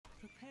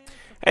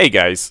Hey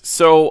guys,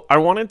 so I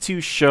wanted to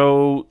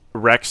show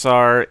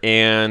Rexxar,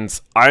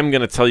 and I'm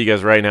going to tell you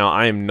guys right now,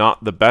 I am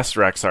not the best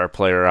Rexxar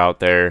player out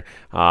there.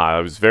 I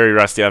was very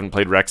rusty. I haven't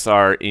played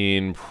Rexxar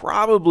in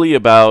probably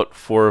about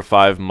 4 or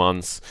 5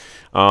 months.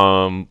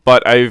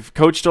 But I've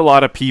coached a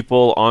lot of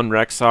people on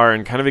Rexxar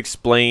and kind of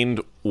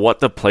explained what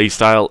the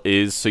playstyle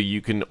is so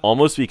you can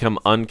almost become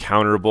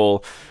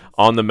uncounterable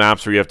on the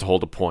maps where you have to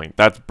hold a point.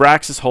 That's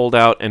Brax's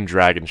Holdout and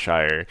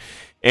Dshire.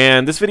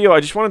 And this video, I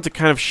just wanted to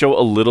kind of show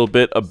a little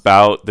bit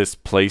about this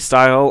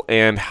playstyle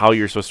and how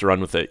you're supposed to run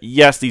with it.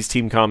 Yes, these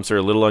team comps are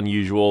a little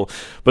unusual,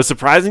 but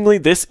surprisingly,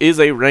 this is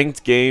a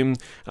ranked game.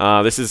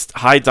 This is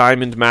high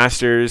Diamond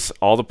Masters.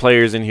 All the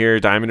players in here,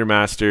 Diamond or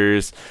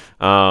Masters.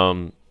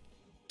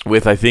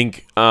 With, I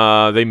think,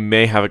 they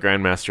may have a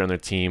Grandmaster on their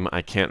team.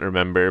 I can't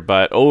remember.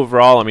 But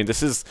overall, I mean,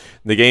 this is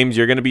the games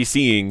you're going to be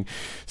seeing.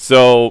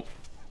 So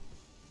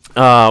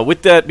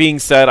with that being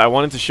said, I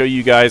wanted to show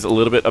you guys a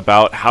little bit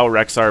about how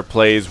Rexxar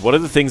plays, what are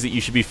the things that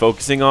you should be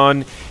focusing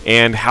on,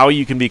 and how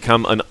you can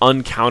become an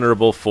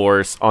uncounterable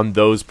force on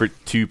those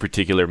two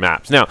particular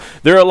maps. Now,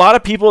 there are a lot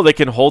of people that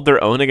can hold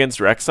their own against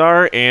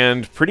Rexxar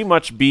and pretty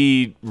much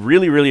be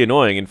really, really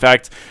annoying. In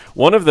fact,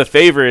 one of the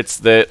favorites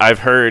that I've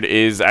heard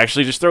is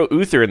actually just throw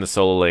Uther in the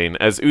solo lane,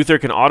 as Uther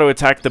can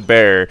auto-attack the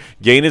bear,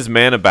 gain his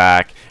mana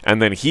back,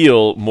 and then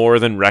heal more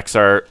than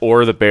Rexxar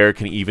or the bear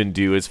can even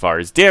do as far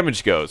as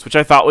damage goes, which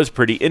I thought was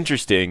pretty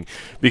interesting,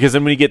 because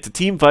then when you get to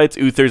team fights,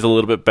 Uther's a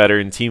little bit better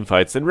in team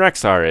fights than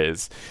Rexxar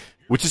is,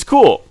 which is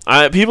cool.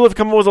 People have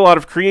come up with a lot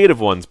of creative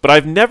ones, but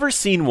I've never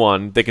seen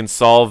one that can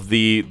solve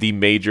the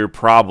major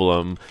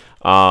problem.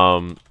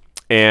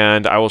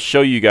 And I will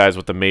show you guys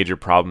what the major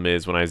problem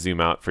is when I zoom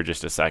out for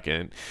just a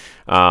second.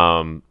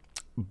 On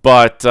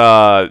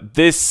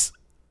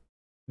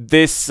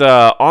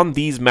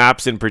these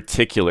maps in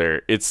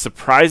particular, it's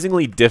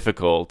surprisingly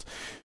difficult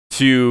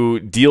to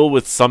deal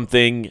with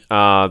something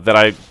that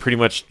I pretty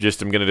much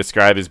just am going to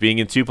describe as being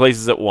in two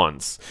places at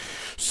once.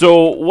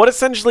 So what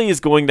essentially is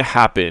going to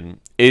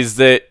happen is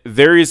that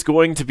there is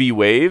going to be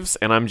waves,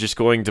 and I'm just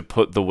going to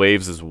put the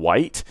waves as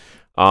white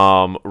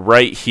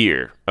right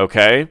here,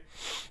 okay?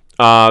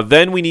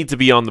 Then we need to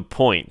be on the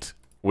point,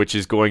 which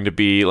is going to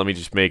be, let me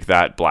just make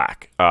that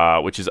black,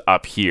 which is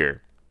up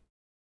here.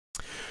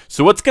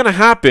 So what's going to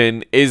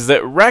happen is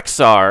that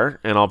Rexxar,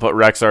 and I'll put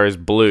Rexxar as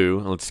blue,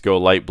 let's go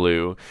light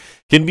blue,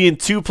 can be in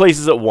two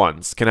places at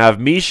once. Can have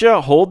Misha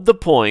hold the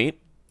point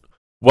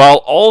while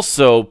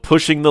also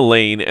pushing the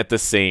lane at the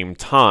same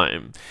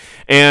time.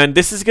 And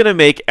this is going to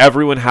make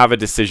everyone have a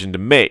decision to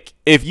make.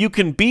 If you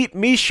can beat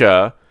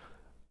Misha,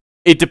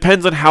 it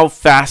depends on how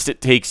fast it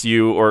takes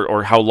you,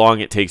 or how long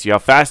it takes you, how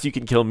fast you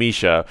can kill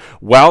Misha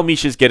while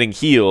Misha's getting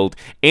healed,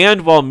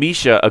 and while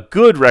Misha, a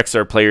good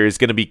Rexxar player, is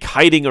going to be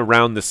kiting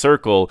around the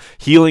circle,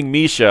 healing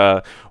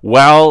Misha,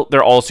 while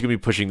they're also going to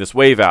be pushing this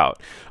wave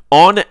out.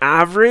 On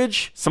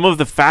average, some of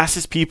the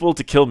fastest people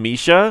to kill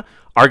Misha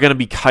are going to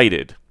be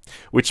kited,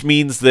 which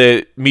means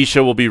that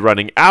Misha will be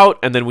running out,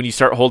 and then when you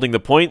start holding the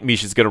point,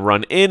 Misha's going to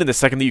run in, and the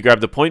second that you grab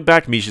the point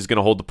back, Misha's going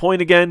to hold the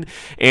point again,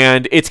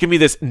 and it's going to be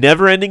this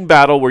never-ending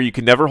battle where you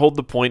can never hold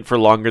the point for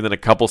longer than a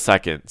couple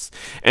seconds.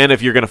 And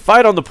if you're going to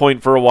fight on the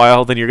point for a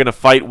while, then you're going to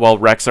fight while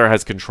Rexxar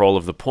has control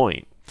of the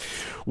point.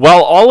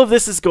 While all of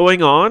this is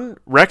going on,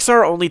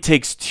 Rexxar only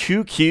takes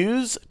 2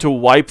 Qs to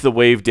wipe the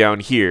wave down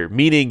here,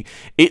 meaning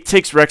it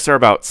takes Rexxar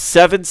about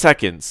 7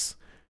 seconds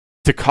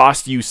to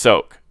cost you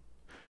soak.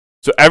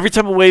 So every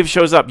time a wave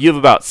shows up, you have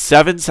about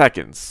 7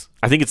 seconds.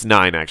 I think it's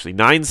 9, actually.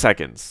 9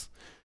 seconds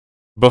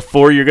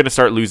before you're going to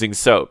start losing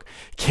soak.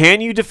 Can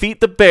you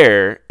defeat the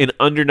bear in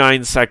under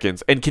 9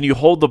 seconds? And can you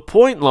hold the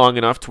point long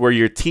enough to where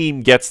your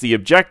team gets the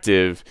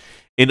objective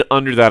in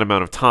under that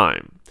amount of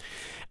time?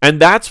 And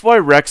that's why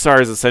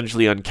Rexxar is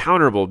essentially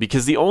uncounterable,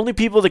 because the only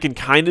people that can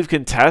kind of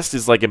contest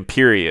is like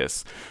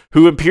Imperius,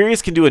 who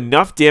Imperius can do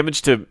enough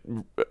damage to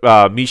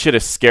Misha to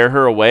scare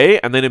her away,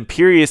 and then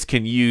Imperius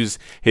can use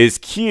his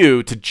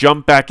Q to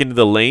jump back into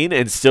the lane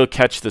and still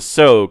catch the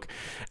soak.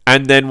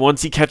 And then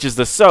once he catches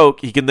the soak,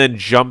 he can then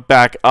jump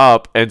back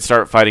up and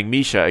start fighting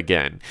Misha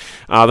again.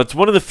 That's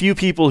one of the few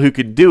people who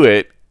can do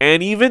it.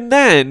 And even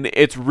then,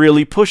 it's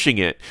really pushing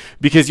it,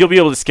 because you'll be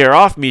able to scare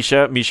off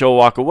Misha, Misha will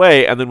walk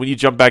away, and then when you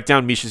jump back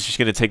down, Misha's just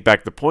going to take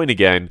back the point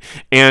again,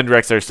 and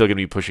Rexxar is still going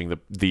to be pushing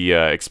the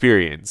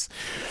experience.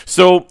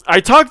 So I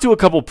talked to a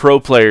couple pro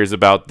players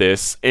about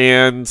this,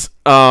 and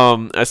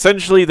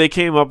essentially they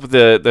came up with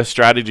the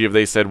strategy of,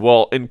 they said,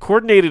 well, in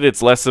coordinated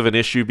it's less of an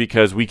issue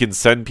because we can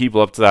send people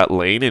up to that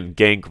lane and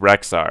gank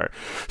Rexxar.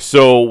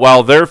 So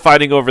while they're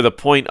fighting over the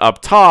point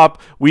up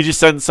top, we just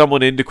send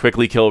someone in to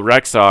quickly kill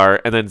Rexxar,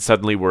 and then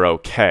suddenly we're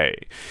okay.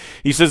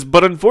 He says,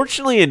 but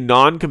unfortunately in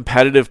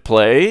non-competitive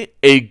play,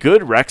 a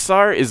good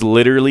Rexxar is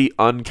literally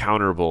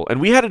uncounterable. And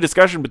we had a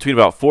discussion between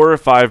about 4 or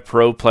 5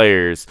 pro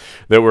players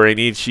that were in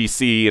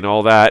HCC and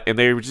all that, and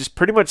they just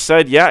pretty much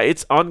said, yeah,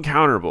 it's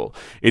uncounterable.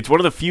 It's one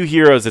of the few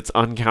heroes that's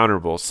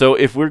uncounterable. So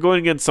if we're going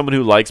against someone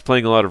who likes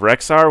playing a lot of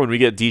Rexxar, when we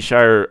get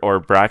Dshire or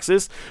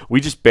Braxis,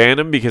 we just ban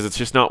him because it's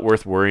just not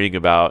worth worrying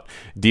about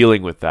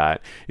dealing with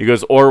that. He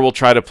goes, or we'll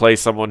try to play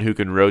someone who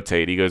can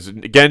rotate. He goes,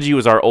 Genji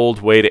was our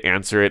old way to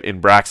answer it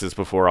in Braxis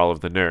before all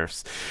of the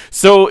nerfs.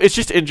 So it's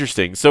just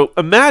interesting. So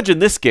imagine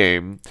this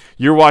game,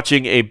 you're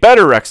watching a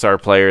better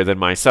Rexxar player than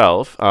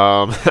myself,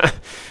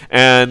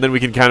 and then we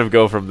can kind of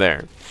go from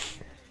there.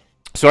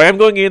 So I am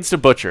going against a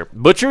Butcher.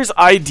 Butcher's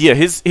idea,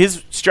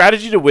 his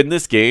strategy to win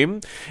this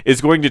game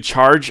is going to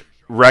charge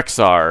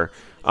Rexxar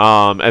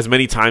as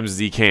many times as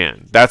he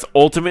can. That's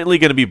ultimately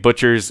going to be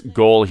Butcher's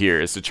goal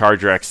here, is to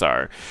charge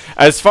Rexxar.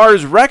 As far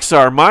as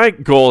Rexxar, my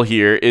goal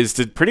here is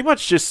to pretty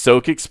much just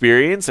soak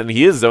experience, and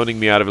he is zoning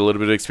me out of a little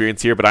bit of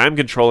experience here, but I am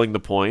controlling the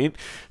point,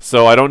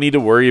 so I don't need to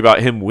worry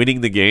about him winning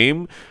the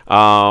game.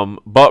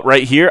 But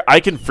right here, I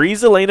can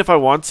freeze the lane if I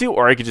want to,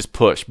 or I can just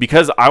push.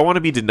 Because I want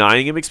to be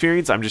denying him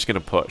experience, I'm just going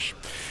to push.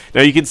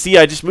 Now you can see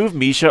I just moved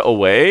Misha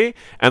away,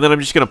 and then I'm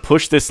just going to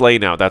push this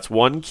lane out. That's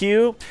 1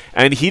 Q,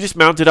 and he just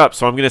mounted up,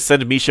 so I'm going to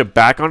send Misha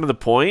back onto the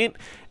point,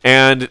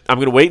 and I'm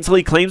going to wait until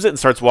he claims it and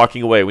starts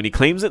walking away. When he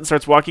claims it and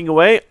starts walking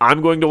away,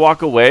 I'm going to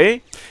walk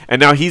away, and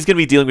now he's going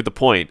to be dealing with the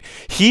point.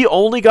 He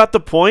only got the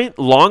point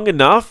long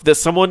enough that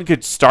someone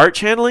could start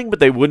channeling, but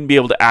they wouldn't be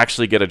able to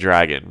actually get a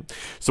dragon.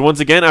 So once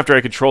again, after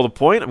I control the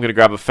point, I'm going to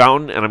grab a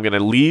fountain, and I'm going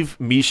to leave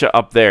Misha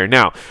up there.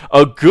 Now,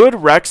 a good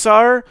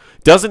Rexxar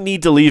doesn't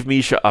need to leave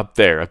Misha up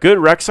there. A good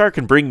Rexxar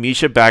can bring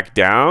Misha back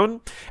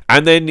down,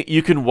 and then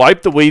you can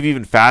wipe the wave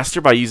even faster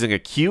by using a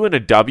Q and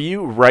a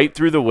W right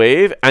through the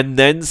wave, and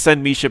then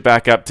send Misha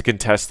back up to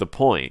contest the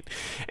point.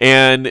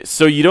 And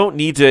so you don't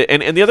need to...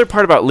 And the other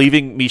part about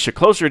leaving Misha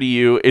closer to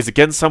you is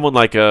against someone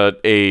like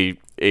a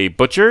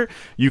Butcher,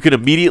 you can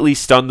immediately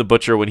stun the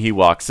Butcher when he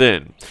walks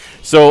in.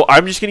 So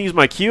I'm just going to use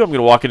my Q. I'm going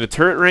to walk into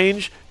turret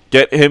range,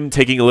 get him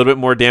taking a little bit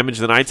more damage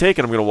than I take,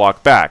 and I'm going to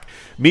walk back.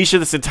 Misha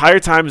this entire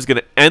time is going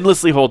to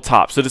endlessly hold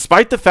top. So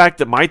despite the fact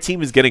that my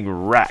team is getting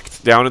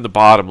wrecked down in the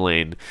bottom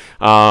lane,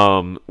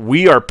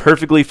 we are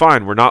perfectly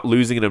fine. We're not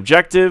losing an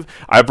objective.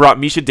 I brought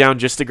Misha down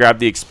just to grab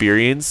the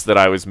experience that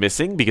I was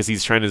missing because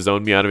he's trying to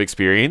zone me out of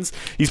experience.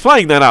 He's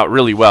playing that out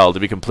really well, to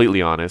be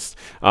completely honest.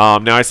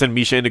 Now I send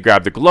Misha in to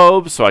grab the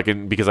globe, so I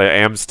can, because I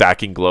am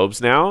stacking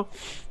globes now.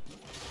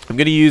 I'm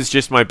going to use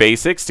just my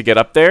basics to get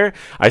up there.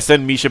 I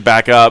send Misha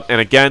back up,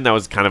 and again, that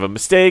was kind of a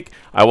mistake.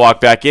 I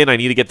walk back in. I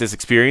need to get this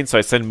experience, so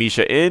I send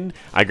Misha in.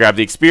 I grab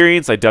the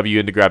experience. I W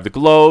in to grab the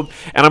globe,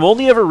 and I'm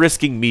only ever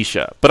risking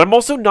Misha. But I'm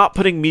also not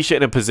putting Misha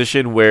in a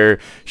position where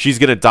she's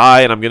going to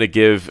die, and I'm going to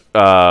give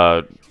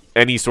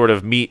any sort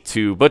of meat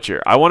to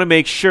Butcher. I want to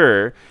make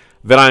sure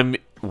that I'm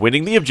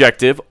winning the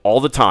objective all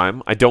the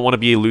time. I don't want to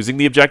be losing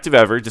the objective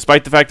ever.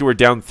 Despite the fact that we're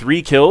down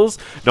 3 kills,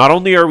 not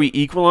only are we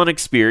equal on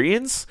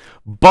experience,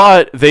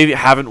 but they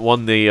haven't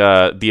won the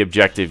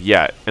objective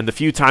yet. And the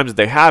few times that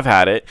they have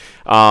had it,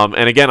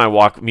 and again, I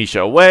walk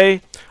Misha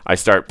away, I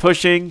start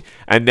pushing,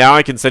 and now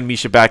I can send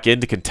Misha back in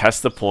to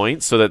contest the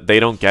point so that they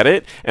don't get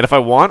it. And if I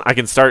want, I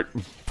can start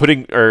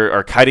putting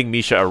or kiting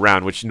Misha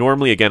around, which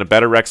normally, again, a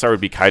better Rexxar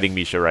would be kiting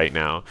Misha right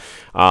now.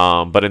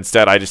 But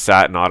instead, I just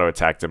sat and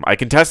auto-attacked him. I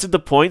contested the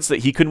points so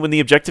that he couldn't win the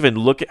objective, and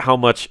look at how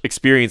much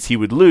experience he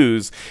would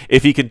lose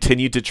if he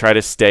continued to try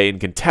to stay and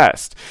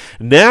contest.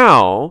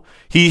 Now,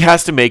 he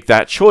has to make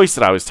that choice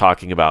that I was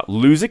talking about.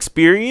 Lose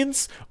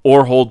experience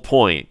or hold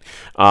point.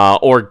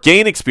 Or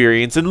gain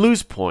experience and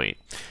lose point.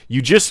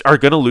 You just are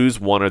going to lose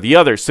one or the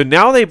other. So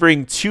now they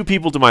bring 2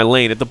 people to my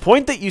lane. At the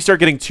point that you start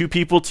getting 2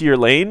 people to your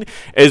lane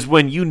is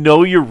when you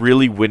know you're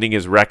really winning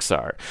as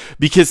Rexxar.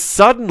 Because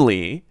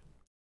suddenly,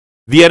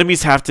 the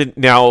enemies have to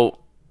now...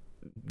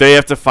 They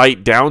have to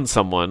fight down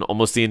someone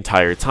almost the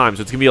entire time.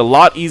 So it's going to be a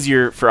lot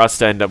easier for us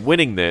to end up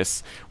winning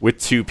this with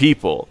 2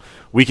 people.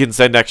 We can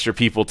send extra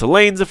people to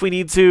lanes if we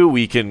need to.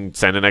 We can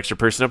send an extra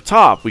person up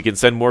top. We can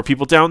send more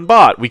people down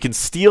bot. We can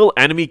steal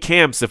enemy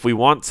camps if we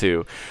want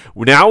to.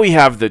 Now we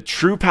have the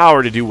true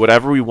power to do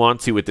whatever we want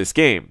to with this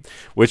game,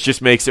 which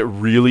just makes it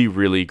really,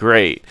 really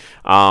great.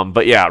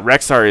 But yeah,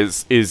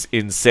 Rexxar is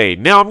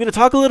insane. Now I'm going to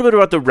talk a little bit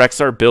about the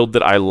Rexxar build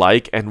that I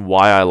like and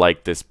why I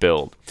like this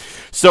build.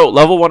 So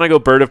level 1, I go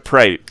Bird of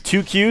Prey.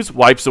 2 Qs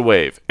wipes a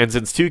wave. And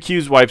since 2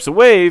 Qs wipes a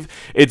wave,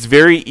 it's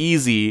very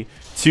easy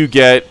to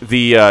get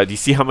the, do you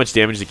see how much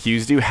damage the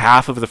Qs do?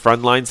 Half of the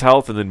front line's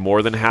health and then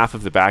more than half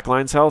of the back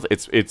line's health.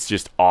 It's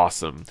just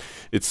awesome.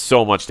 It's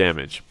so much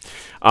damage.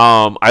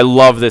 I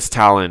love this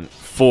talent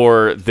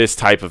for this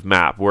type of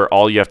map where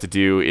all you have to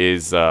do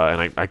is,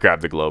 and I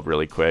grabbed the globe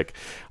really quick.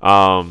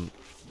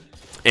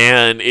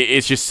 And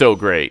it's just so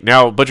great.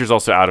 Now, Butcher's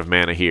also out of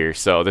mana here,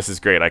 so this is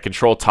great. I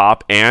control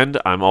top, and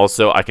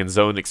I can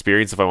zone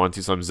experience if I want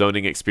to, so I'm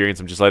zoning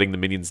experience. I'm just letting the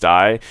minions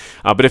die.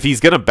 But if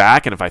he's going to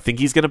back, and if I think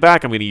he's going to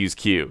back, I'm going to use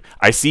Q.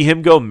 I see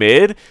him go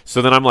mid,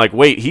 so then I'm like,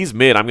 wait, he's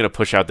mid. I'm going to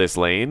push out this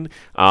lane.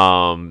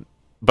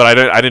 But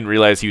I didn't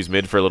realize he was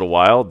mid for a little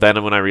while.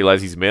 Then when I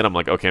realized he's mid, I'm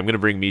like, okay, I'm going to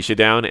bring Misha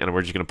down, and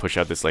we're just going to push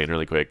out this lane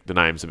really quick,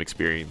 deny him some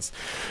experience.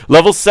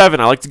 Level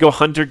 7, I like to go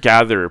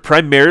Hunter-Gatherer,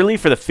 primarily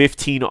for the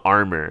 15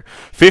 armor.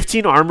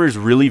 15 armor is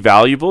really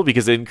valuable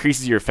because it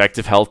increases your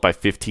effective health by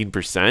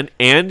 15%,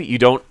 and you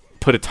don't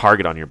put a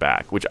target on your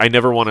back, which I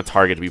never want a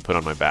target to be put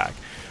on my back.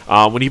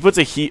 When he puts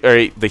the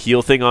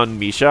heal thing on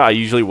Misha, I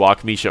usually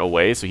walk Misha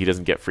away so he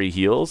doesn't get free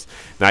heals.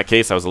 In that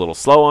case, I was a little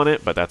slow on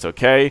it, but that's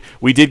okay.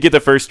 We did get the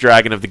first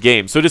dragon of the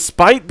game. So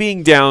despite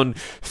being down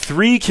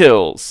 3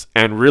 kills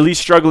and really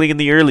struggling in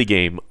the early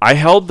game, I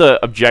held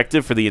the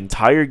objective for the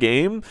entire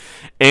game.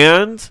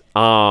 And,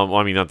 well,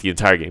 I mean, not the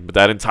entire game, but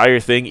that entire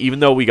thing, even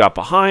though we got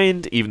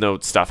behind, even though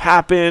stuff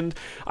happened,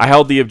 I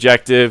held the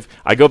objective.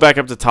 I go back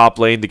up to top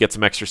lane to get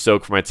some extra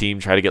soak for my team,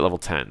 try to get level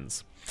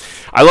 10s.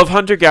 I love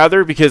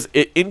Hunter-Gatherer because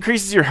it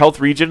increases your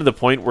health regen to the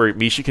point where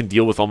Misha can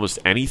deal with almost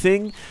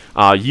anything.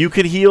 You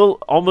can heal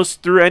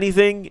almost through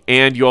anything,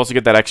 and you also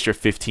get that extra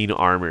 15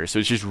 armor. So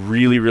it's just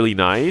really, really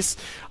nice.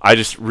 I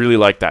just really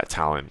like that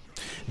talent.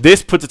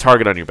 This puts a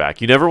target on your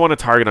back. You never want a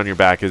target on your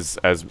back as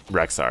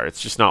Rexxar. It's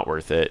just not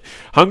worth it.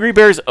 Hungry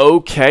Bear's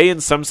okay in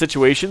some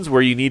situations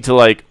where you need to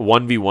like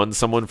 1v1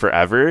 someone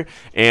forever,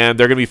 and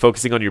they're going to be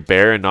focusing on your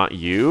bear and not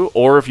you,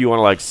 or if you want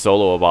to like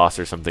solo a boss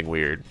or something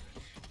weird.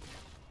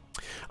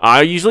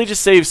 I usually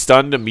just save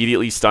stun to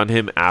immediately stun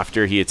him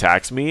after he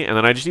attacks me, and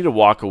then I just need to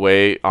walk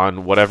away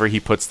on whatever he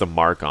puts the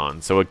mark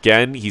on. So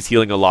again, he's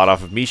healing a lot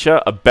off of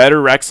Misha. A better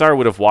Rexxar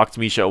would have walked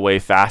Misha away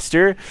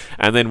faster,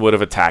 and then would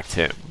have attacked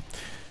him.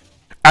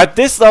 At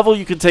this level,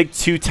 you can take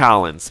 2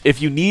 talents. If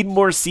you need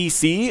more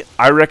CC,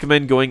 I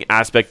recommend going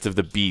Aspect of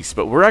the Beast,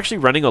 but we're actually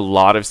running a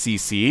lot of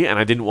CC, and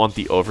I didn't want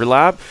the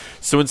overlap,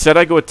 so instead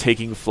I go with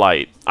Taking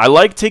Flight. I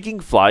like Taking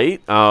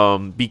Flight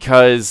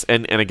because,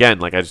 and again,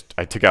 like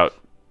I took out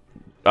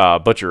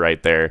Butcher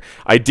right there.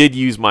 I did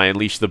use my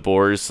Unleash the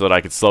Boars so that I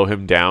could slow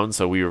him down,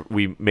 so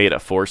we made a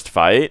forced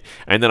fight,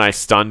 and then I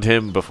stunned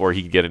him before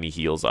he could get any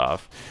heals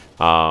off.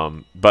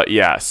 But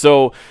yeah,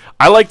 so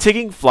I like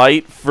Taking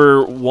Flight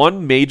for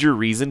one major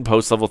reason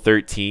post level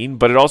 13,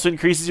 but it also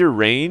increases your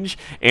range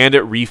and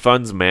it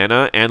refunds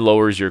mana and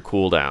lowers your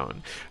cooldown.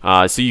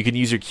 So you can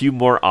use your Q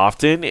more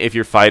often if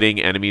you're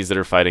fighting enemies that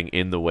are fighting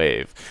in the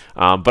wave.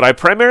 But I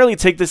primarily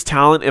take this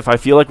talent if I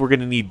feel like we're going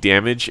to need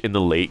damage in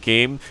the late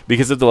game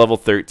because of the level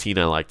 13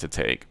 I like to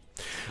take.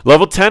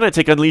 Level 10, I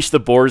take Unleash the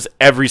Boars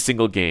every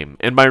single game.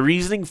 And my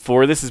reasoning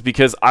for this is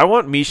because I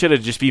want Misha to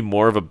just be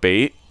more of a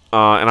bait.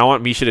 And I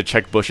want Misha to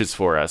check bushes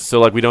for us, so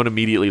like we don't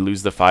immediately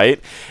lose the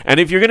fight. And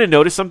if you're going to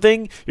notice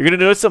something, you're going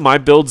to notice that my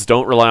builds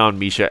don't rely on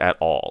Misha at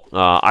all.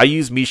 I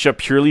use Misha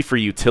purely for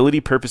utility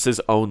purposes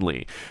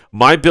only.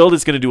 My build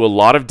is going to do a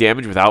lot of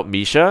damage without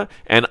Misha,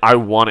 and I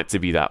want it to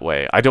be that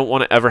way. I don't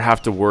want to ever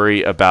have to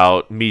worry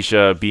about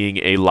Misha being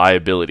a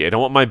liability. I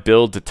don't want my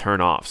build to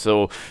turn off.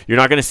 So you're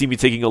not going to see me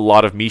taking a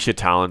lot of Misha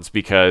talents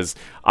because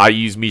I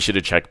use Misha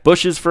to check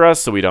bushes for us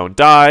so we don't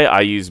die.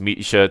 I use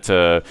Misha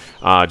to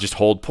just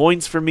hold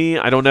points for me.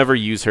 I don't ever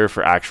use her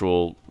for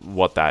actual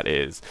what that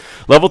is.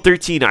 Level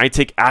 13, I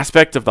take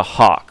Aspect of the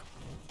Hawk.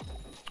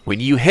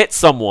 When you hit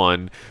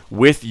someone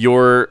with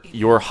your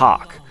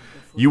Hawk,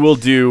 you will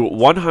do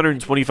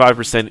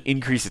 125%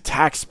 increased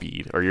attack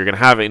speed, or you're going to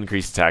have an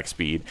increased attack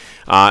speed.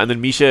 And then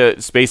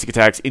Misha's basic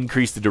attacks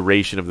increase the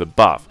duration of the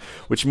buff,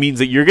 which means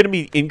that you're going to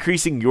be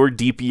increasing your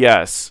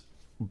DPS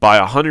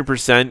by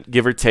 100%,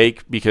 give or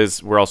take,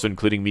 because we're also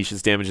including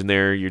Misha's damage in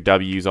there, your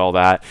W's, all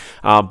that.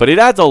 But it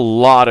adds a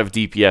lot of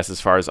DPS as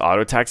far as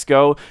auto attacks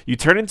go. You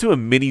turn into a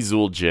mini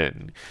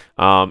Zul'jin.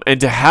 And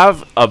to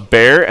have a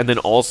bear and then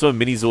also a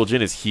mini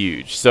Zul'jin is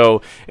huge.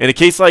 So in a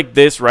case like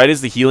this, right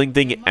as the healing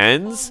thing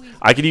ends,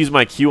 I could use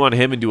my Q on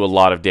him and do a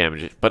lot of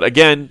damage. But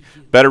again,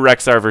 better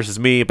Rexxar versus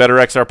me. Better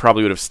Rexxar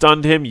probably would have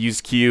stunned him,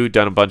 used Q,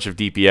 done a bunch of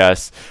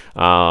DPS,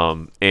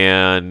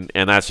 and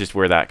that's just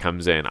where that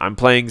comes in. I'm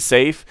playing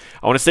safe.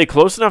 I want to stay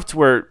close enough to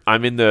where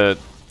I'm in the...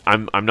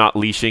 I'm not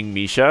leashing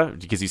Misha,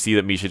 because you see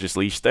that Misha just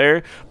leashed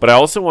there. But I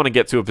also want to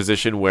get to a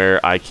position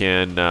where I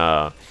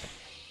can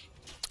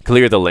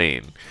clear the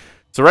lane.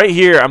 So right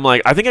here, I'm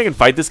like, I think I can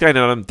fight this guy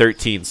now that I'm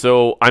 13.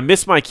 So I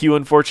missed my Q,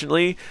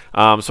 unfortunately,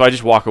 so I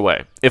just walk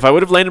away. If I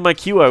would have landed my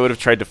Q, I would have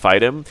tried to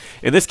fight him.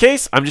 In this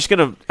case, I'm just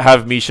going to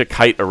have Misha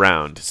kite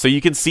around. So you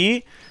can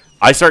see,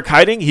 I start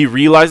kiting, he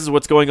realizes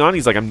what's going on.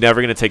 He's like, I'm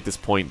never going to take this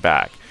point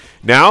back.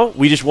 Now,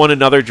 we just won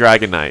another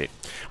Dragon Knight.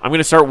 I'm going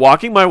to start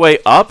walking my way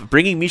up,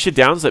 bringing Misha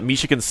down so that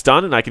Misha can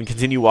stun, and I can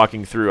continue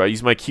walking through. I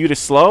use my Q to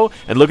slow,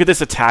 and look at this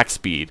attack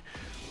speed.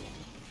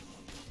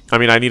 I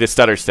mean, I need a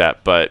stutter step,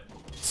 but...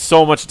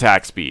 so much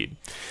attack speed.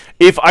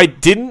 If I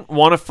didn't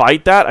want to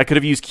fight that, I could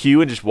have used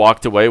Q and just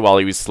walked away while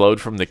he was slowed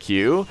from the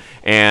Q,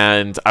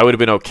 and I would have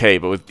been okay.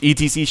 But with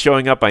ETC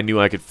showing up, I knew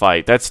I could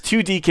fight. That's 2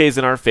 DKs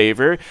in our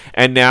favor,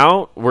 and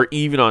now we're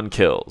even on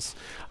kills.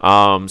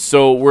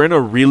 So we're in a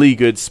really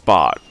good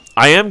spot.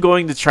 I am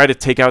going to try to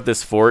take out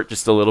this fort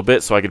just a little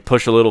bit so I could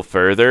push a little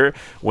further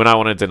when I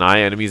want to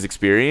deny enemies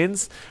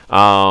experience.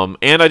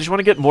 And I just want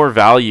to get more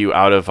value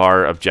out of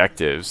our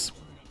objectives.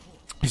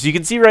 So you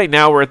can see right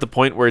now we're at the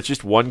point where it's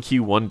just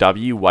 1Q,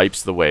 1W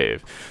wipes the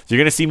wave. So you're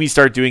going to see me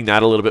start doing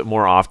that a little bit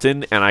more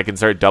often, and I can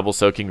start double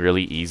soaking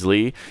really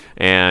easily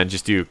and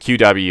just do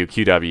QW,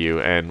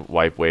 QW, and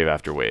wipe wave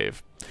after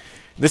wave.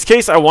 In this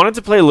case, I wanted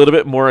to play a little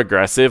bit more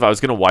aggressive. I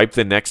was going to wipe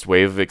the next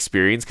wave of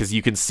experience because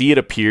you can see it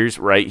appears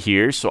right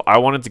here. So I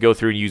wanted to go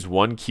through and use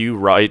 1Q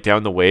right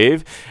down the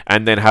wave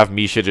and then have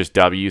Misha just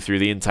W through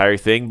the entire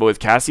thing. But with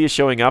Cassia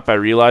showing up, I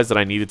realized that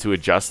I needed to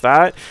adjust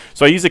that.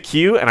 So I use a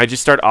Q and I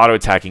just start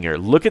auto-attacking her.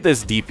 Look at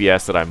this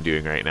DPS that I'm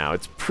doing right now.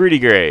 It's pretty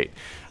great.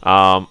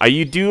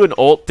 I do an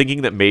ult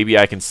thinking that maybe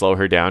I can slow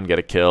her down, get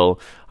a kill.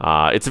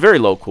 It's a very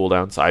low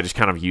cooldown, so I just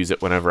kind of use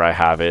it whenever I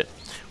have it.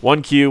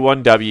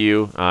 1Q,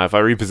 1W. If I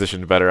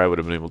repositioned better, I would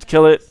have been able to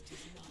kill it.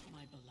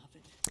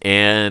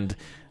 And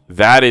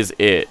that is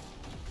it.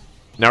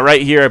 Now,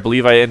 right here, I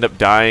believe I end up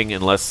dying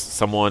unless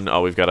someone...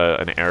 Oh, we've got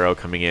an arrow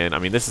coming in. I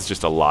mean, this is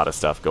just a lot of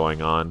stuff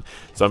going on.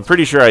 So I'm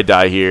pretty sure I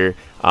die here.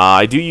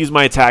 I do use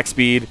my attack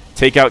speed,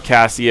 take out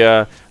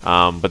Cassia,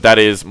 but that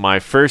is my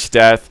first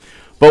death.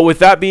 But with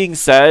that being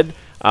said...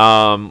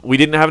 we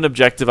didn't have an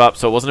objective up,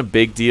 so it wasn't a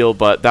big deal,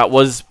 but that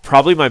was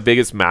probably my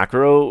biggest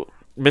macro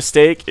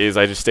mistake, is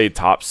I just stayed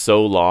top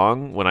so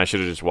long when I should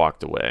have just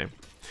walked away.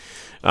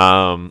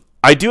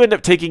 I do end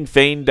up taking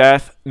Feign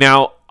Death.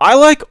 Now, I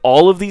like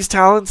all of these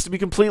talents, to be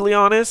completely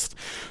honest.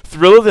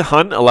 Thrill of the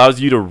Hunt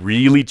allows you to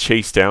really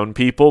chase down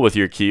people with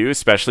your Q,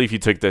 especially if you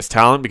took this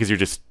talent, because you're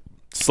just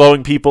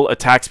slowing people,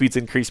 attack speeds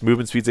increase,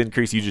 movement speeds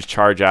increase, you just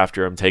charge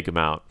after them, take them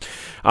out.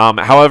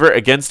 However,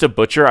 against a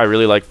Butcher, I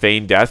really like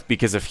Feign Death,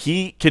 because if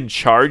he can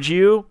charge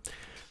you,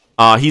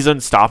 he's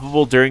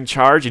unstoppable during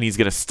charge, and he's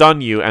going to stun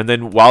you, and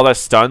then while that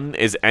stun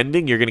is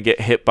ending, you're going to get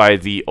hit by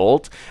the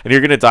ult, and you're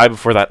going to die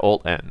before that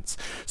ult ends.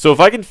 So if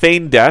I can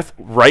Feign Death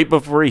right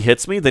before he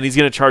hits me, then he's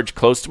going to charge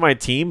close to my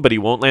team, but he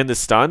won't land the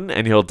stun,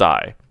 and he'll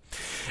die.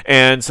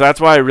 And so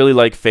that's why I really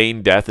like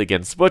Feign Death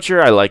against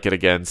Butcher. I like it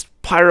against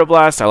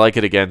Pyroblast. I like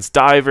it against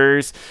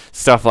Divers,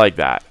 stuff like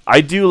that.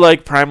 I do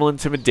like Primal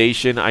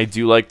Intimidation. I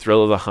do like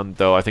Thrill of the Hunt,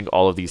 though. I think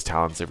all of these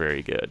talents are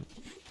very good.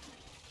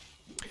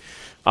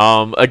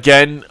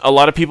 Again, a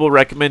lot of people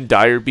recommend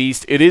Dire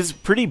Beast. It is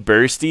pretty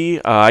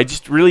bursty. I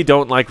just really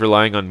don't like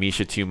relying on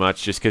Misha too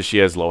much just because she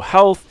has low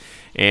health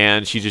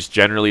and she just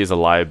generally is a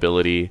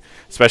liability,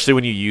 especially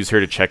when you use her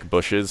to check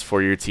bushes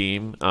for your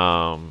team,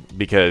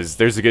 because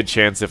there's a good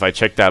chance if I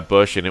check that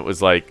bush and it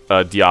was like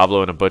a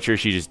Diablo and a Butcher,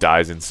 she just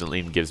dies instantly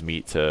and gives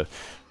meat to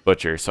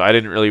Butcher. So I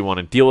didn't really want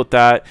to deal with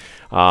that.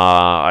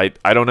 I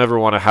don't ever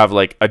want to have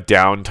like a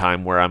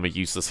downtime where I'm a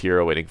useless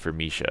hero waiting for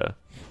Misha.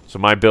 So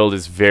my build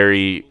is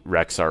very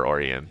Rexxar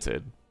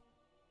oriented.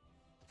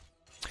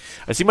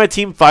 I see my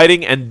team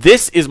fighting, and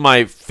this is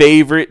my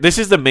favorite. This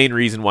is the main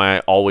reason why I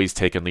always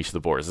take Unleash the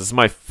Boars. This is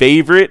my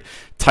favorite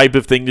type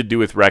of thing to do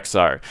with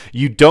Rexxar.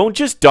 You don't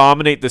just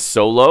dominate the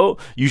solo.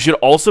 You should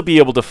also be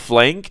able to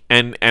flank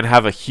and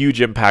have a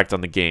huge impact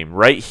on the game.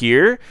 Right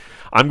here,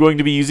 I'm going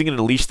to be using an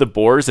Unleash the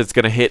Boars that's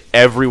going to hit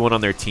everyone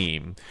on their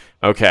team.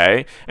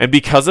 Okay? And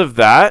because of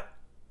that,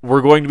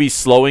 we're going to be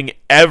slowing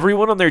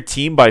everyone on their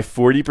team by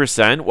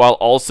 40% while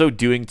also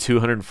doing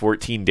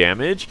 214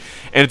 damage.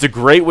 And it's a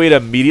great way to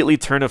immediately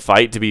turn a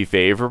fight to be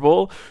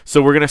favorable.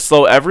 So we're going to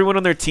slow everyone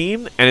on their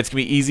team, and it's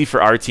going to be easy for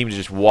our team to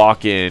just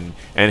walk in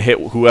and hit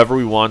whoever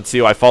we want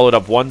to. I followed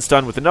up one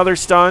stun with another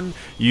stun,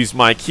 used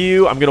my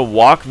Q. I'm going to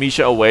walk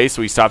Misha away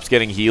so he stops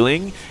getting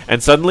healing,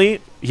 and suddenly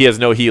he has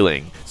no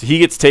healing. So he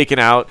gets taken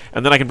out,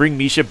 and then I can bring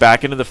Misha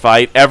back into the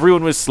fight.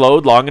 Everyone was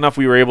slowed long enough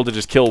we were able to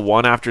just kill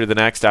one after the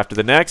next,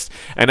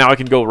 and now I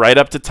can go right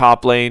up to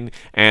top lane,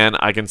 and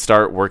I can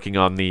start working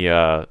on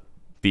the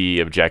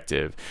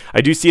objective.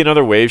 I do see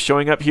another wave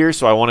showing up here,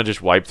 so I want to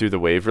just wipe through the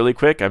wave really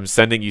quick. I'm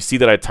sending, you see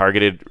that I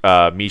targeted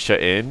Misha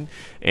in,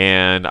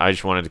 and I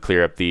just wanted to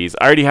clear up these.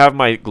 I already have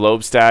my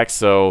globe stack,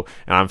 so,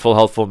 and I'm full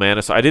health, full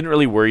mana, so I didn't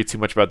really worry too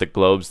much about the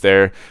globes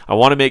there. I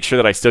want to make sure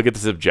that I still get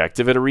this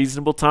objective at a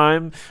reasonable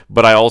time,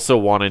 but I also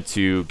wanted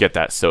to get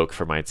that soak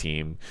for my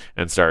team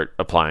and start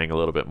applying a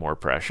little bit more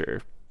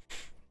pressure.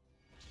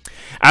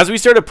 As we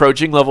start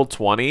approaching level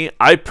 20,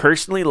 I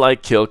personally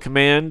like Kill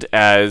Command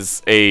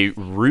as a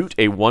root.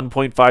 A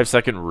 1.5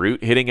 second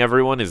root hitting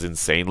everyone is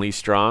insanely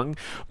strong,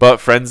 but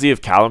Frenzy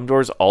of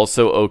Kalimdor is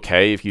also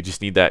okay if you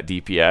just need that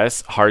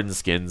DPS. Hardened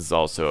Skins is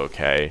also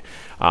okay,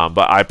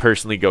 but I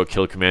personally go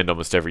Kill Command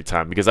almost every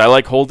time because I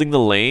like holding the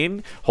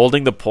lane,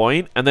 holding the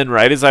point, and then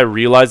right as I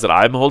realize that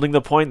I'm holding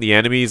the point, the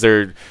enemies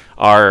or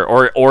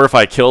if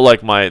I kill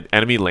like my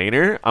enemy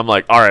laner, I'm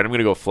like, all right, I'm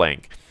gonna go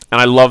flank. And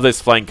I love this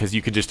flank because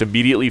you can just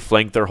immediately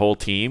flank their whole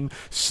team,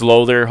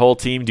 slow their whole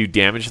team, do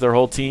damage to their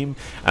whole team,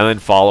 and then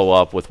follow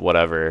up with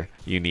whatever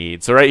you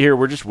need. So right here,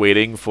 we're just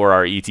waiting for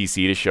our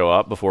ETC to show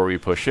up before we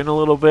push in a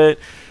little bit.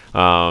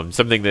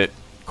 Something that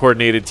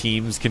coordinated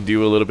teams can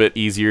do a little bit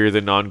easier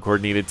than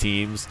non-coordinated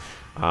teams.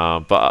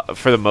 But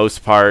for the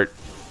most part,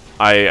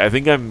 I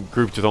think I'm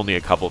grouped with only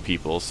a couple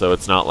people, so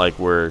it's not like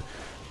we're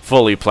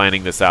fully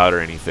planning this out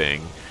or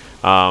anything.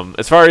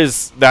 As far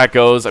as that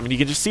goes, I mean, you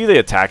can just see the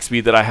attack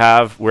speed that I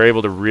have. We're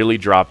able to really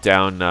drop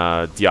down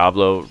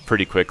Diablo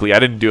pretty quickly. I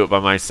didn't do it by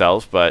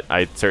myself, but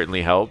I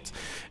certainly helped.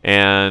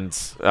 And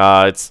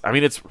I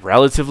mean, it's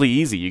relatively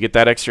easy. You get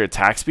that extra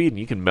attack speed, and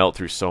you can melt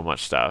through so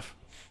much stuff.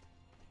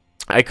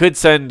 I could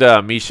send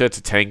Misha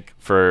to tank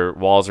for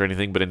walls or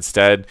anything, but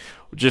instead,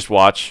 just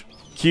watch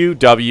Q,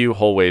 W,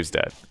 whole wave's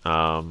dead.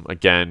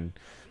 Again,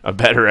 a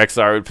better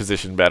Rexxar would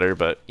position better,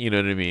 but you know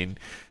what I mean.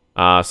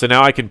 So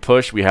now I can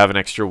push. We have an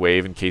extra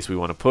wave in case we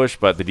want to push,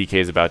 but the DK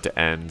is about to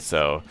end,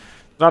 so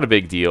not a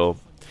big deal.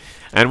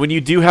 And when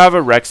you do have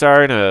a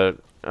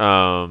Rexxar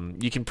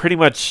and you can pretty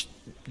much,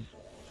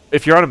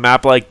 if you're on a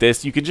map like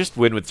this, you can just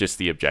win with just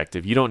the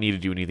objective. You don't need to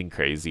do anything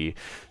crazy.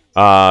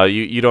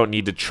 You don't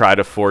need to try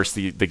to force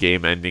the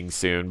game ending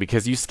soon,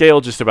 because you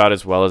scale just about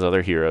as well as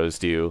other heroes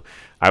do.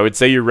 I would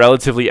say you're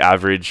relatively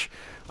average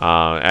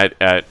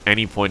at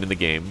any point in the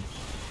game.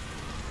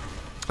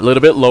 A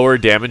little bit lower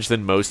damage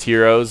than most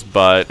heroes,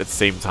 but at the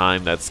same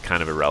time, that's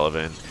kind of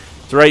irrelevant.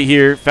 So right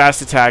here,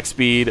 fast attack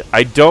speed.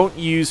 I don't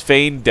use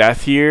Feign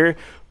Death here,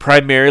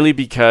 primarily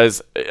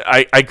because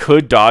I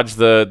could dodge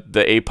the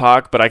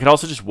APOC, but I could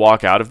also just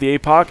walk out of the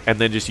APOC and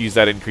then just use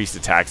that increased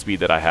attack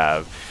speed that I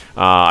have.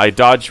 I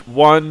dodge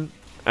one,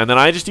 and then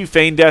I just do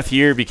Feign Death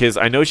here because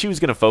I know she was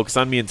going to focus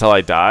on me until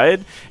I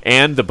died,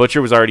 and the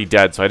Butcher was already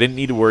dead, so I didn't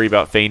need to worry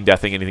about Feign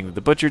Deathing anything that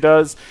the Butcher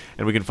does,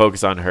 and we can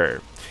focus on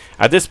her.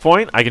 At this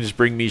point, I can just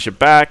bring Misha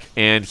back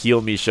and heal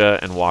Misha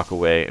and walk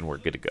away, and we're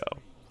good to go.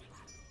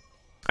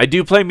 I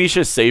do play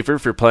Misha safer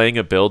for playing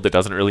a build that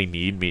doesn't really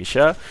need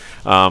Misha,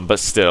 but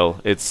still,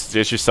 it's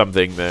just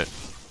something that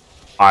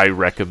I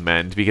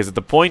recommend, because at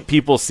the point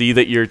people see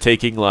that you're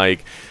taking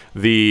like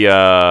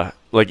the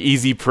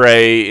Easy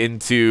Prey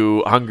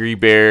into Hungry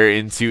Bear,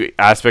 into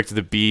Aspect of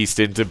the Beast,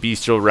 into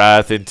Bestial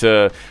Wrath,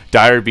 into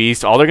Dire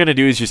Beast, all they're going to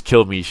do is just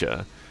kill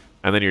Misha,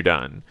 and then you're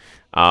done.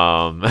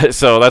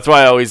 So that's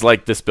why I always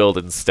like this build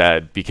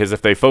instead, because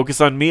if they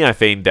focus on me, I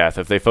feign death.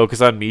 If they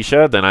focus on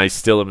Misha, then I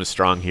still am a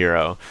strong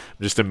hero.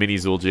 I'm just a mini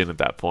Zul'jin at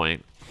that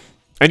point.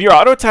 And your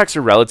auto attacks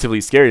are relatively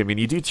scary. I mean,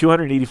 you do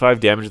 285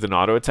 damage with an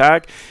auto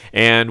attack,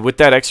 and with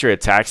that extra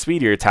attack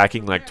speed, you're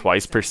attacking like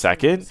twice per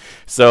second.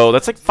 So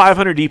that's like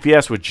 500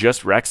 DPS with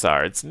just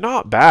Rexxar. It's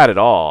not bad at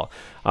all.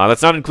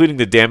 That's not including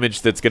the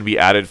damage that's going to be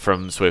added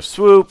from Swift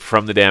Swoop,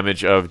 from the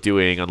damage of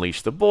doing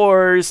Unleash the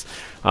Boars,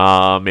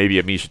 maybe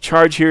a Misha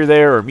charge here or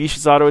there, or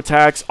Misha's auto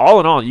attacks. All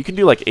in all, you can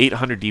do like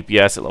 800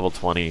 DPS at level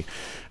 20.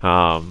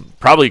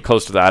 Probably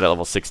close to that at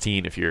level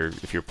 16 if you're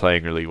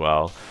playing really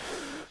well.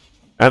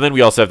 And then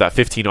we also have that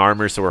 15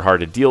 armor, so we're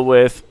hard to deal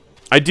with.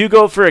 I do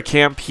go for a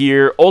camp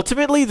here.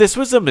 Ultimately, this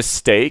was a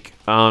mistake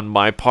on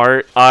my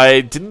part.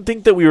 I didn't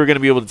think that we were going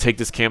to be able to take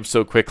this camp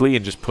so quickly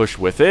and just push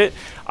with it.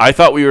 I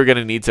thought we were going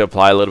to need to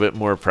apply a little bit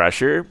more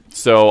pressure.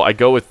 So I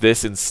go with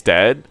this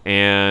instead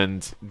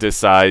and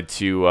decide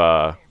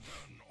to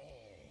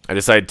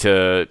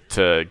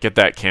get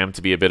that camp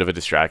to be a bit of a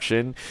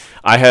distraction.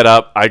 I head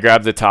up, I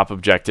grab the top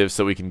objective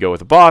so we can go with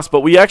the boss,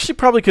 but we actually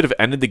probably could have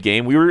ended the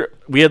game.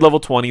 We had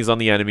level 20s on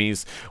the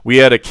enemies. We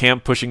had a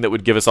camp pushing that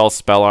would give us all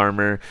spell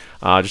armor.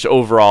 Just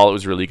overall, it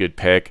was a really good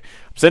pick.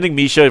 I'm sending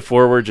Misha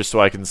forward just so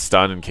I can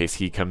stun in case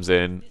he comes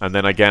in. And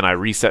then again, I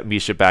reset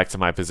Misha back to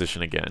my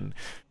position again.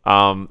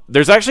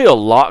 There's actually a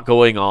lot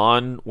going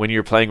on when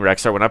you're playing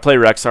Rexxar. When I play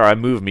Rexxar, I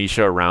move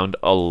Misha around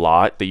a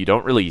lot that you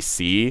don't really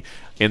see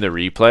in the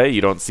replay.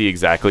 You don't see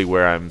exactly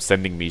where I'm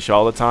sending Misha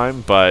all the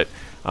time, but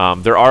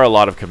there are a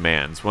lot of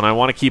commands. When I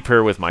want to keep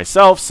her with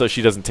myself so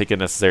she doesn't take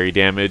unnecessary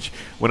damage,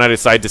 when I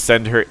decide to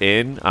send her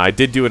in, I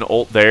did do an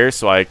ult there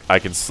so I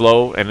can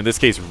slow, and in this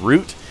case,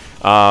 root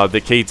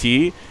the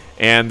KT,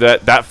 and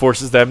that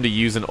forces them to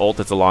use an ult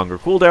that's a longer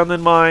cooldown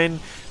than mine.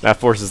 That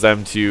forces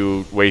them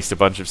to waste a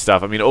bunch of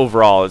stuff. I mean,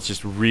 overall, it's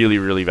just really,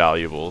 really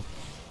valuable.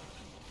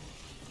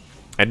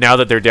 And now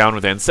that they're down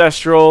with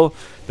Ancestral,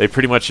 they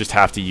pretty much just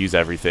have to use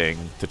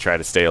everything to try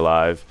to stay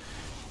alive.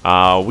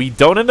 We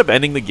don't end up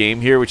ending the game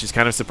here, which is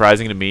kind of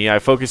surprising to me. I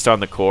focused on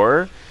the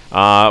core.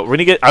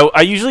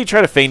 I usually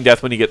try to feign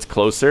death when he gets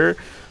closer,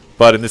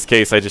 but in this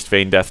case, I just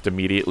feign deathed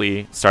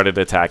immediately, started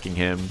attacking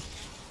him.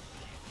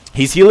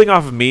 He's healing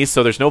off of me,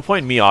 so there's no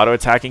point in me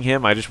auto-attacking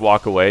him. I just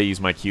walk away, use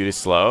my Q to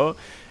slow,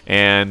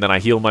 and then I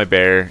heal my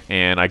bear,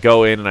 and I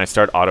go in and I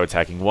start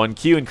auto-attacking.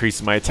 1Q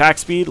increases my attack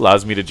speed,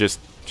 allows me to just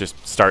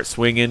start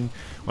swinging.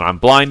 When I'm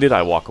blinded,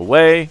 I walk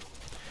away.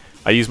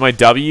 I use my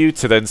W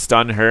to then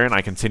stun her, and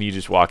I continue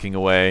just walking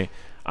away.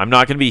 I'm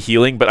not going to be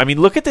healing, but I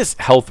mean, look at this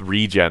health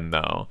regen,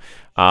 though.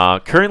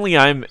 Currently,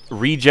 I'm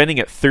regenning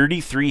at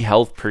 33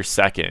 health per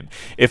second.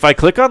 If I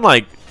click on,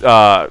 like,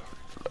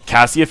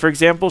 Cassia, for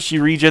example, she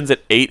regens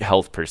at 8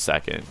 health per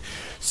second.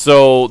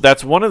 So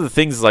that's one of the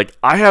things, like,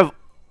 I have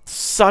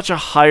such a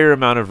higher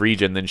amount of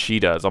regen than she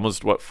does,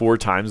 almost, what, 4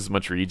 times as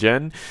much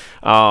regen,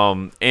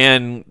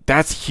 and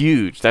that's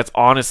huge. That's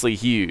honestly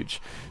huge.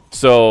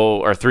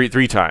 So, or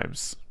three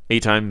times.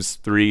 8 times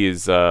 3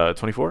 is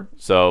 24,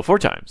 so 4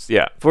 times.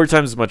 Yeah, 4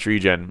 times as much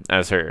regen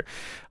as her.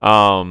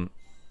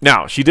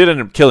 Now, she did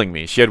end up killing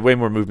me. She had way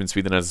more movement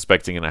speed than I was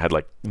expecting, and I had,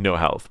 like, no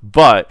health.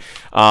 But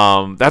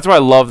that's why I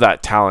love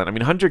that talent. I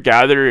mean,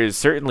 Hunter-Gatherer is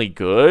certainly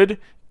good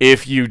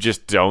if you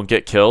just don't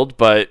get killed,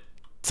 but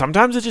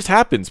sometimes it just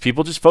happens.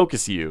 People just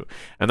focus you.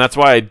 And that's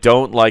why I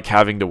don't like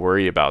having to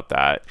worry about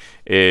that,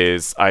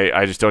 is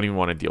I just don't even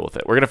want to deal with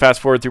it. We're going to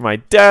fast forward through my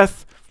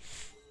death,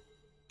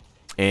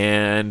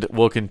 and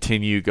we'll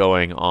continue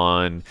going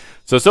on.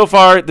 So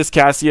far, this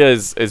Cassia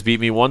has beat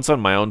me once on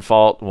my own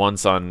fault,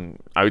 once on,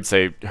 I would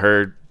say,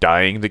 her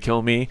dying to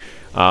kill me,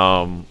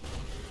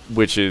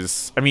 which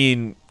is, I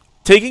mean,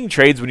 taking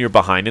trades when you're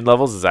behind in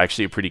levels is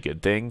actually a pretty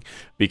good thing,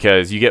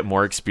 because you get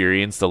more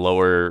experience the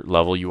lower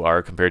level you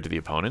are compared to the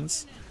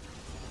opponents.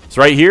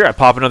 So right here, I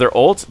pop another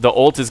ult. The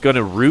ult is going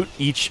to root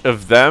each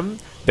of them.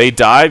 They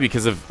die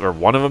because of, or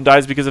one of them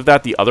dies because of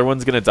that. The other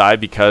one's going to die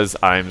because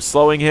I'm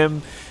slowing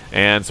him.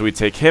 And so we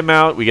take him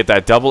out. We get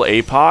that double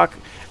APOC.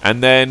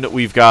 And then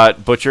we've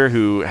got Butcher,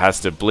 who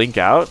has to blink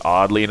out.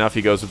 Oddly enough,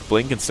 he goes with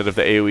blink instead of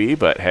the AoE,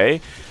 but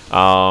hey.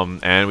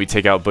 And we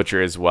take out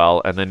Butcher as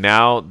well. And then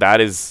now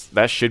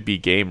that should be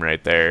game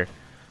right there.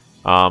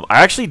 I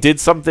actually did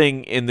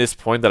something in this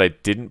point that I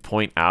didn't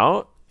point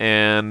out,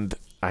 and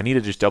I need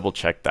to just double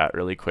check that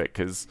really quick,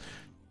 because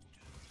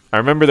I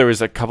remember there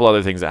was a couple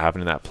other things that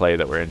happened in that play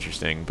that were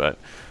interesting, but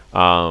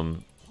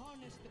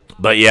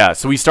yeah.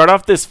 So we start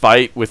off this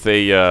fight with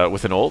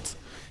an ult,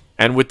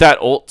 and with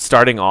that ult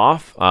starting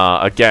off,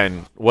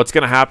 again, what's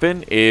gonna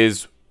happen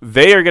is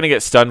they are going to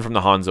get stunned from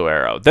the Hanzo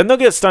arrow. Then they'll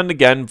get stunned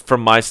again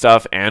from my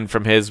stuff and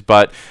from his,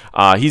 but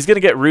he's going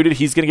to get rooted,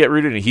 he's going to get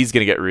rooted, and he's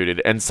going to get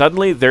rooted. And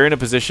suddenly they're in a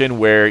position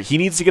where he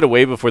needs to get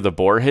away before the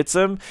boar hits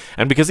him.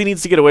 And because he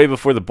needs to get away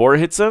before the boar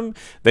hits him,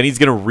 then he's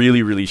going to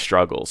really, really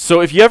struggle. So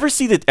if you ever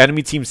see the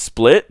enemy team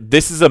split,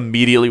 this is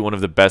immediately one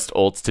of the best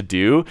ults to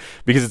do,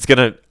 because it's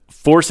going to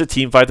force a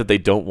team fight that they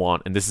don't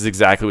want. And this is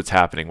exactly what's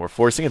happening. We're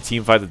forcing a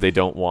team fight that they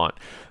don't want.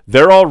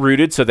 They're all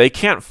rooted, so they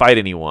can't fight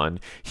anyone.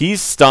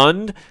 He's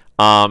stunned.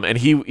 And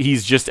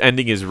he's just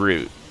ending his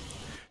route.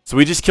 So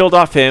we just killed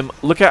off him.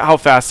 Look at how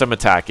fast I'm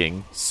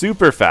attacking.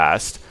 Super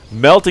fast.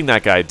 Melting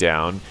that guy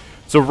down.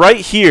 So right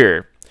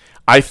here,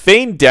 I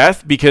feign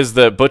death because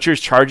the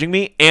Butcher's charging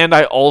me, and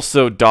I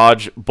also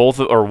dodge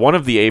one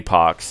of the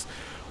APOCs.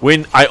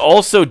 When I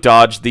also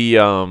dodge the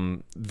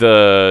ult,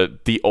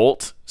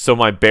 so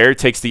my bear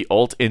takes the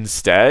ult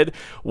instead.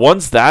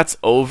 Once that's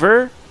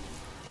over,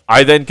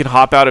 I then can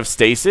hop out of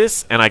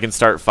stasis, and I can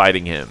start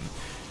fighting him.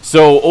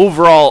 So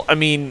overall, I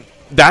mean,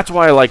 that's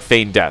why I like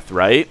feign death,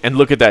 right? And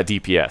look at that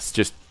DPS,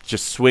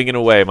 just swinging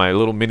away, my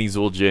little mini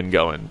Zul'jin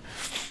going.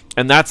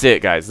 And that's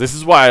it, guys. This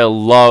is why I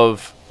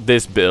love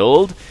this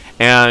build,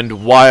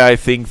 and why I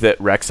think that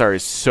Rexxar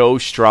is so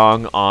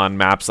strong on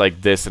maps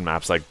like this and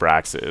maps like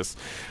Braxis.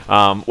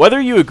 Whether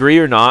you agree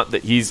or not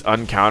that he's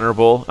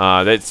uncounterable,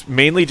 that's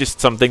mainly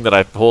just something that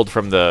I pulled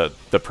from the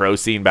pro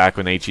scene back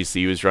when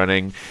HEC was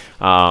running,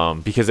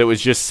 because it was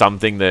just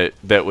something that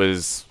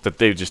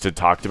they just had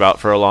talked about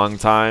for a long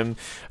time.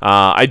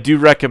 I do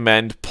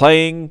recommend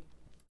playing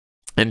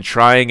and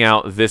trying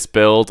out this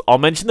build. I'll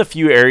mention the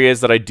few areas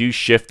that I do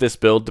shift this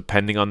build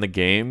depending on the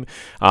game.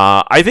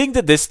 I think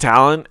that this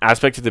talent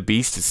aspect of the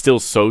beast is still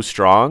so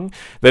strong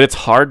that it's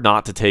hard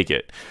not to take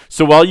it.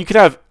 So while you could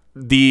have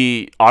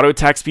the auto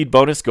attack speed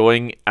bonus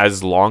going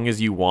as long as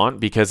you want,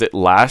 because it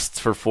lasts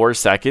for 4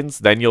 seconds,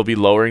 then you'll be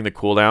lowering the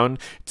cooldown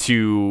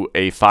to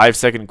a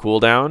 5-second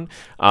cooldown.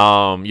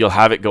 You'll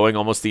have it going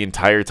almost the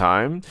entire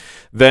time.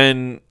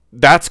 Then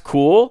that's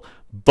cool,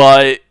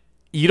 but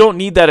you don't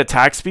need that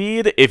attack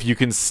speed if you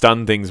can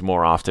stun things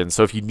more often.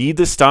 So if you need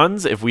the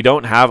stuns, if we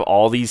don't have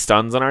all these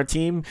stuns on our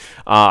team,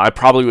 I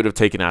probably would have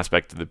taken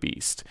Aspect of the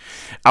Beast.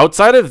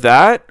 Outside of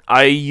that,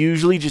 I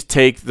usually just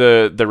take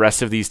the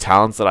rest of these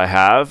talents that I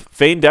have.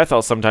 Feign Death,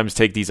 I'll sometimes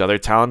take these other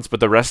talents, but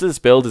the rest of this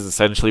build is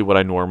essentially what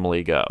I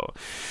normally go.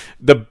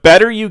 The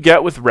better you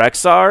get with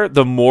Rexxar,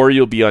 the more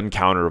you'll be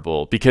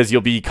uncounterable, because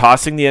you'll be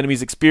costing the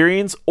enemy's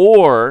experience,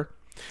 or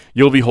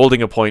you'll be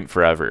holding a point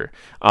forever.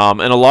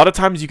 And a lot of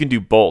times you can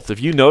do both.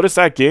 If you notice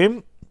that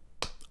game,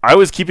 I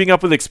was keeping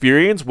up with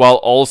experience while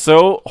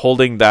also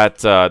holding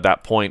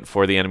that point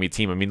for the enemy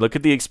team. I mean, look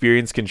at the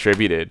experience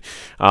contributed.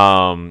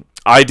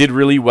 I did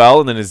really well,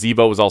 and then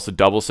Azebo was also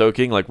double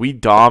soaking. Like, we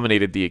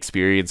dominated the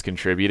experience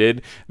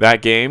contributed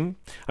that game.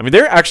 I mean,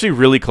 they're actually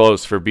really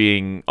close for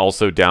being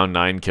also down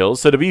 9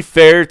 kills. So to be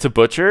fair to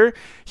Butcher,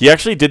 he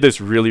actually did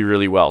this really,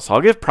 really well. So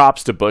I'll give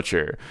props to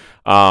Butcher.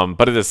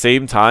 But at the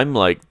same time,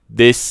 like,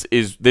 this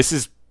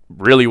is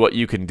really what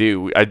you can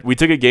do. We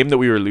took a game that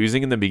we were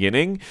losing in the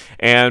beginning,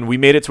 and we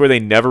made it to where they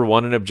never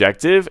won an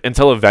objective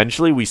until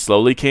eventually we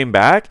slowly came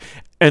back,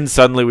 and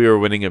suddenly we were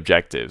winning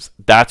objectives.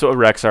 That's what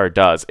Rexxar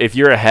does. If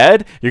you're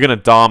ahead, you're going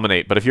to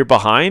dominate. But if you're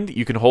behind,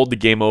 you can hold the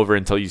game over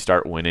until you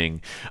start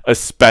winning,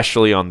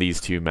 especially on these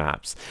 2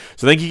 maps.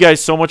 So thank you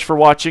guys so much for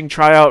watching.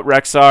 Try out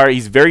Rexxar.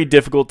 He's very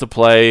difficult to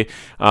play,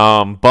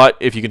 but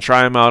if you can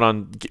try him out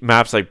on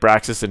maps like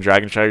Braxis and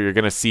Dshire, you're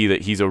going to see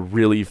that he's a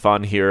really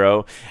fun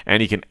hero,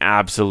 and he can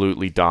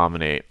absolutely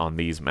dominate on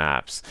these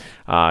maps.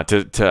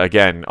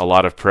 Again, a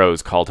lot of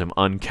pros called him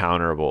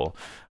uncounterable.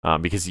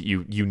 because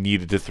you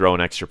needed to throw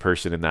an extra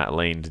person in that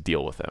lane to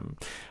deal with him.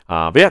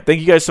 But yeah, thank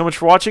you guys so much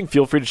for watching.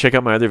 Feel free to check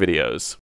out my other videos.